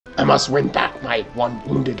must win back my one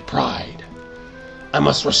wounded pride. I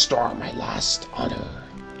must restore my last honor.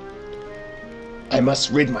 I must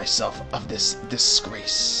rid myself of this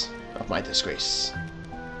disgrace, of my disgrace.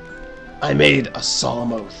 I made a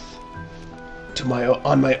solemn oath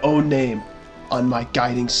on my own name, on my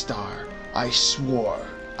guiding star. I swore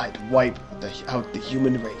I'd wipe out the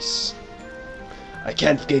human race. I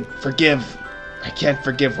can't forgive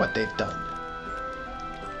what they've done.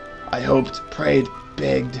 I hoped, prayed,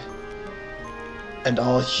 begged, and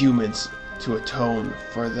all humans to atone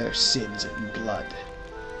for their sins in blood,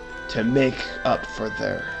 to make up for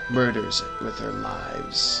their murders with their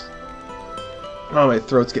lives. Oh, my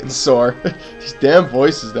throat's getting sore. These damn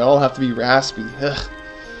voices, they all have to be raspy. Ugh.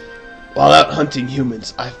 While out hunting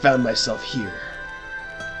humans, I found myself here.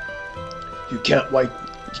 You can't wipe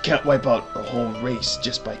out a whole race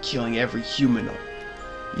just by killing every human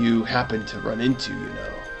you happen to run into, you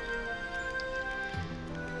know.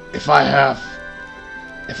 If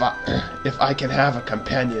I can have a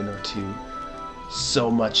companion or two,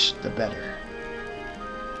 so much the better.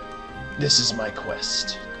 This is my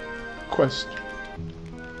quest.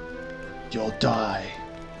 You'll die.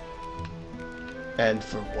 And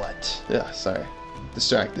for what? Sorry.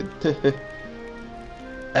 Distracted.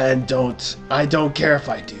 And I don't care if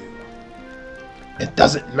I do. It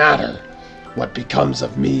doesn't matter what becomes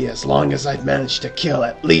of me as long as I've managed to kill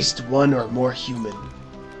at least one more human.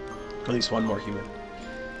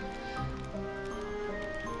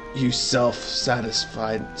 You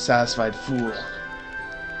satisfied fool.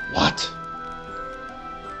 What?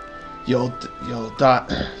 You'll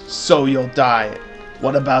die. So you'll die.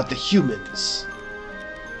 What about the humans?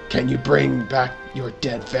 Can you bring back your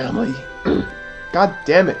dead family? God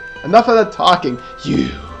damn it. Enough of that talking.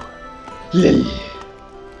 You. Lily.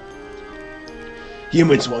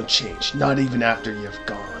 Humans won't change, not even after you've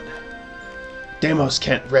gone. Deimos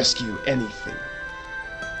can't rescue anything.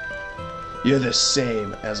 You're the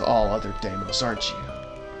same as all other Deimos, aren't you?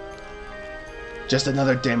 Just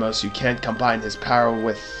another Deimos who can't combine his power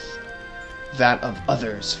with that of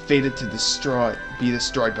others, fated to be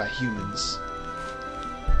destroyed by humans.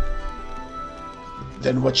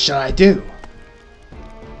 Then what should I do?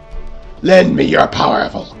 Lend me your power,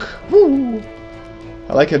 Volk. Woo!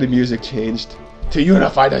 I like how the music changed. To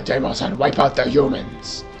unify the Deimos and wipe out the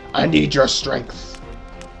humans. I need your strength.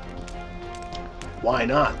 Why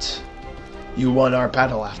not? You won our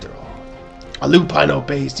battle after all. A lupine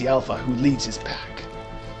obeys the Alpha who leads his pack.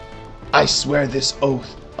 I swear this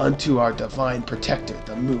oath unto our divine protector,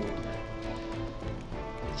 the moon.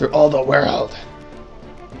 Through all the world.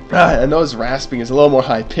 I know his rasping is a little more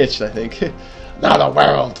high-pitched, I think. Now the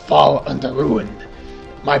world fall under ruin.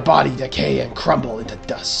 My body decay and crumble into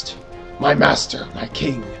dust. My master, my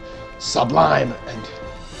king, sublime and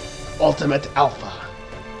ultimate Alpha.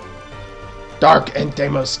 Dark and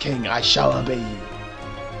Deimos King, I shall obey you.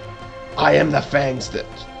 I am the fangs that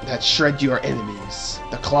shred your enemies,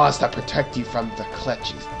 the claws that protect you from their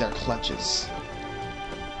clutches.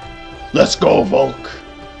 Let's go, Volk.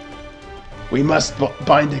 We must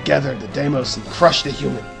bind together the Deimos and crush the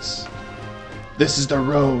humans. This is the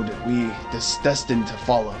road we destined to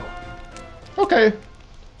follow. Okay.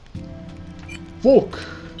 Volk.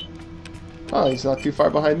 Oh, he's not too far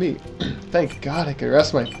behind me. Thank God I can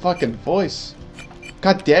rest my fucking voice.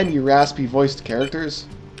 God damn you raspy voiced characters.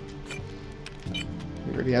 He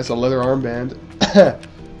already has a leather armband.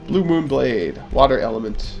 Blue Moon Blade. Water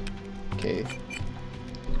element. Okay.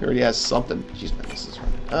 He already has something. Jeez, man, this is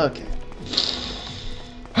running. Okay.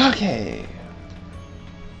 Okay.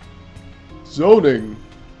 Zoning.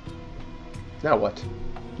 Now what?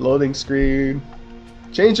 Loading screen.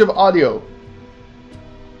 Change of audio.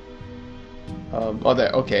 Oh,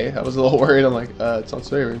 that, okay. I was a little worried. I'm like, it's not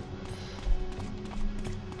saving.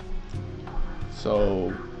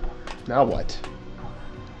 So, now what?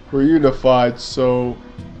 We're unified, so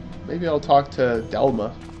maybe I'll talk to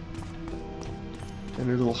Delma in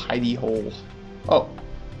her little hidey hole. Oh.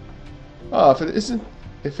 Oh,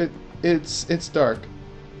 it's dark.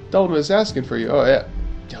 Delma is asking for you. Oh, yeah.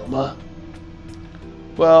 Delma?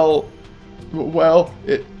 Well,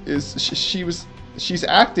 it is, she's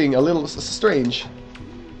acting a little strange.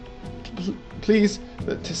 Please,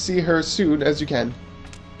 to see her soon as you can.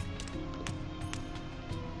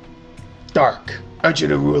 Dark, aren't you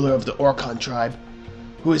the ruler of the Orcon tribe?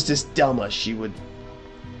 Who is this Delma she would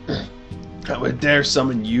dare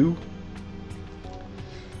summon you?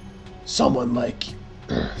 Someone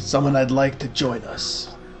I'd like to join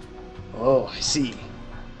us. Oh, I see.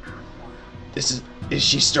 Is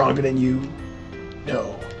she stronger than you?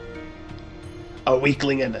 No. A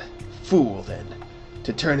weakling and a fool, then,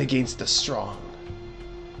 to turn against the strong.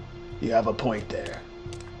 You have a point there.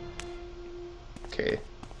 Okay.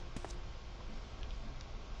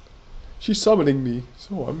 She's summoning me,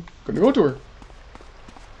 so I'm gonna go to her.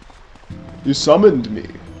 You summoned me.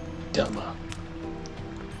 Delma.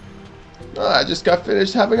 Oh, I just got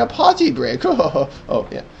finished having a potty break. Oh,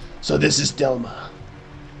 yeah. So this is Delma.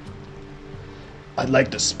 I'd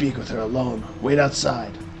like to speak with her alone. Wait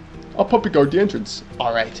outside. I'll puppy guard the entrance.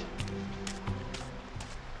 Alright.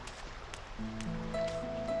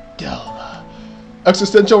 Delma.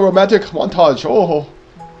 Existential romantic montage. Oh,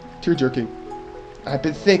 tear jerking. I've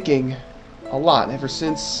been thinking a lot ever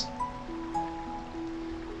since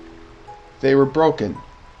they were broken.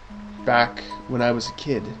 Back when I was a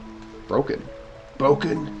kid. Broken.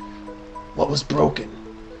 Broken? What was broken?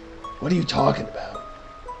 What are you talking about?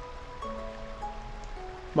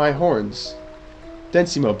 My horns.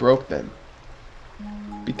 Densimo broke them.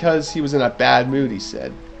 Because he was in a bad mood, he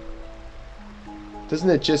said. Doesn't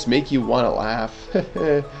it just make you want to laugh?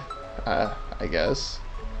 I guess.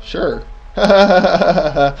 Sure.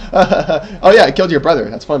 Oh yeah, I killed your brother.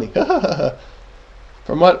 That's funny.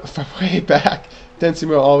 From way back,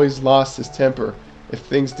 Densimo always lost his temper if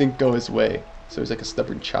things didn't go his way. So he's like a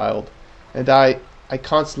stubborn child. And I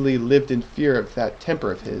constantly lived in fear of that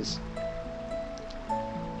temper of his.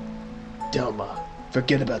 Delma,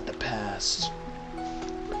 forget about the past.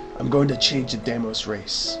 I'm going to change the Deimos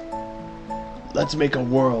race. Let's make a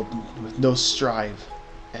world with no strife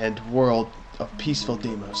and world of peaceful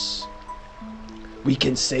Deimos. We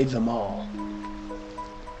can save them all.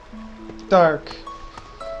 Dark.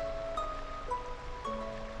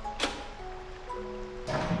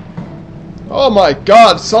 Oh my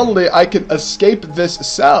god, suddenly I can escape this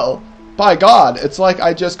cell. By god, it's like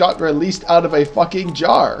I just got released out of a fucking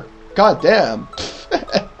jar. God damn.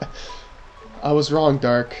 I was wrong,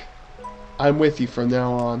 Dark. I'm with you from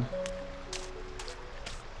now on.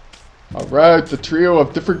 Alright, the trio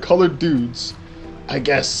of different colored dudes. I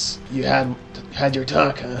guess you had your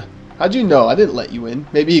talk, huh? How'd you know? I didn't let you in.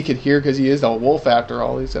 Maybe he could hear because he is a wolf after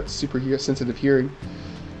all. He's got super sensitive hearing.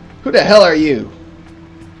 Who the hell are you?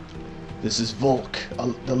 This is Volk,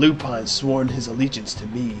 the Lupine sworn his allegiance to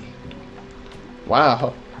me.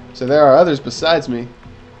 Wow. So there are others besides me.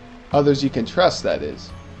 Others you can trust, that is.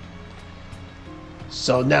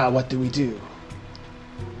 So now what do we do?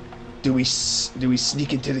 Do we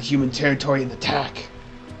sneak into the human territory and attack?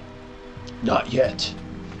 Not yet.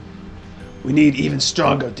 We need even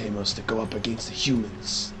stronger Deimos to go up against the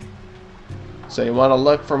humans. So you want to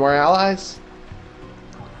look for more allies?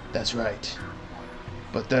 That's right.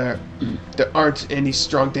 But there aren't any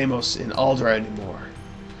strong Deimos in Aldra anymore.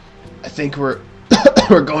 I think we're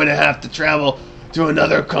we're going to have to travel to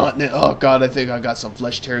another continent. Oh god, I think I got some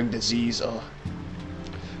flesh-tearing disease. Oh.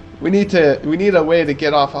 We need a way to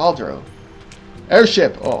get off Aldro.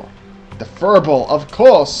 Airship. Oh, the Furball. Of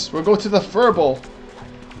course, we'll go to the Furball.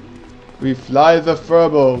 We fly the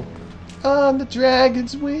Furball on the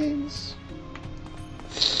dragon's wings.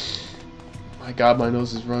 My god, my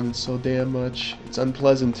nose is running so damn much. It's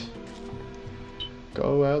unpleasant.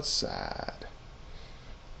 Go outside.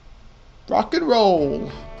 Rock and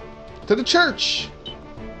roll. To the church.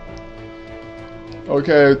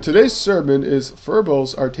 Okay, today's sermon is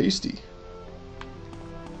Furballs are tasty.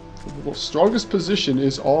 The strongest position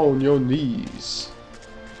is on your knees.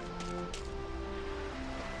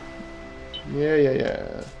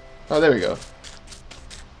 Yeah. Oh, there we go.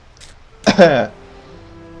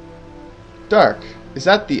 Dark. Is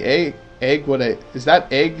that the egg? Is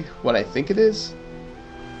that egg what I think it is?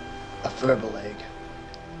 A Furball egg.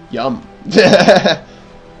 Yum.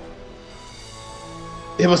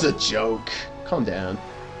 It was a joke. Calm down.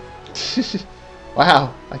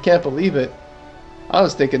 Wow, I can't believe it. I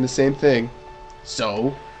was thinking the same thing.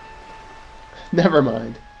 So? Never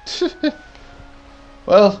mind.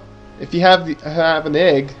 Well, if you have an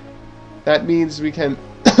egg, that means we can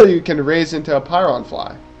you can raise into a Pyron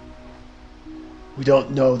fly. We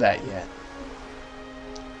don't know that yet.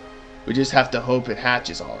 We just have to hope it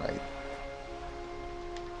hatches all right.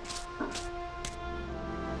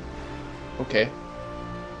 Okay.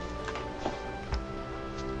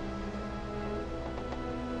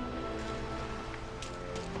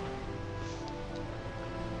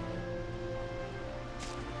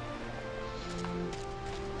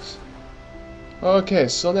 Okay,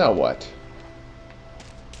 so now what?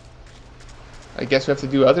 I guess we have to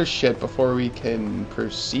do other shit before we can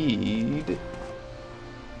proceed.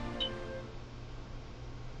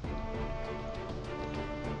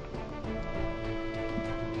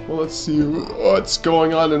 Well, let's see what's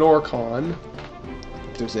going on in Orcon.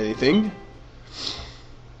 If there's anything.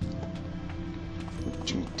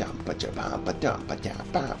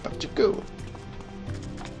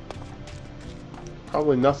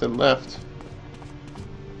 Probably nothing left.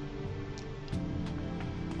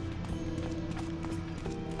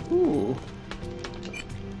 Ooh.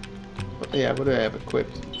 Yeah, what do I have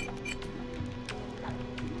equipped?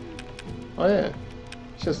 Oh yeah.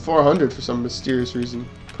 She has 400 for some mysterious reason.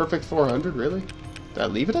 Perfect 400, really? Did I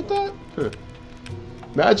leave it at that? Huh.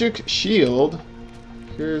 Magic Shield.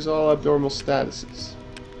 Here's all abnormal statuses.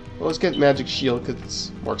 Well, let's get Magic Shield because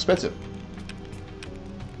it's more expensive.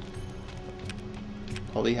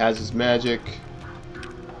 All he has is magic.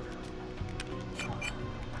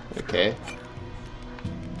 Okay.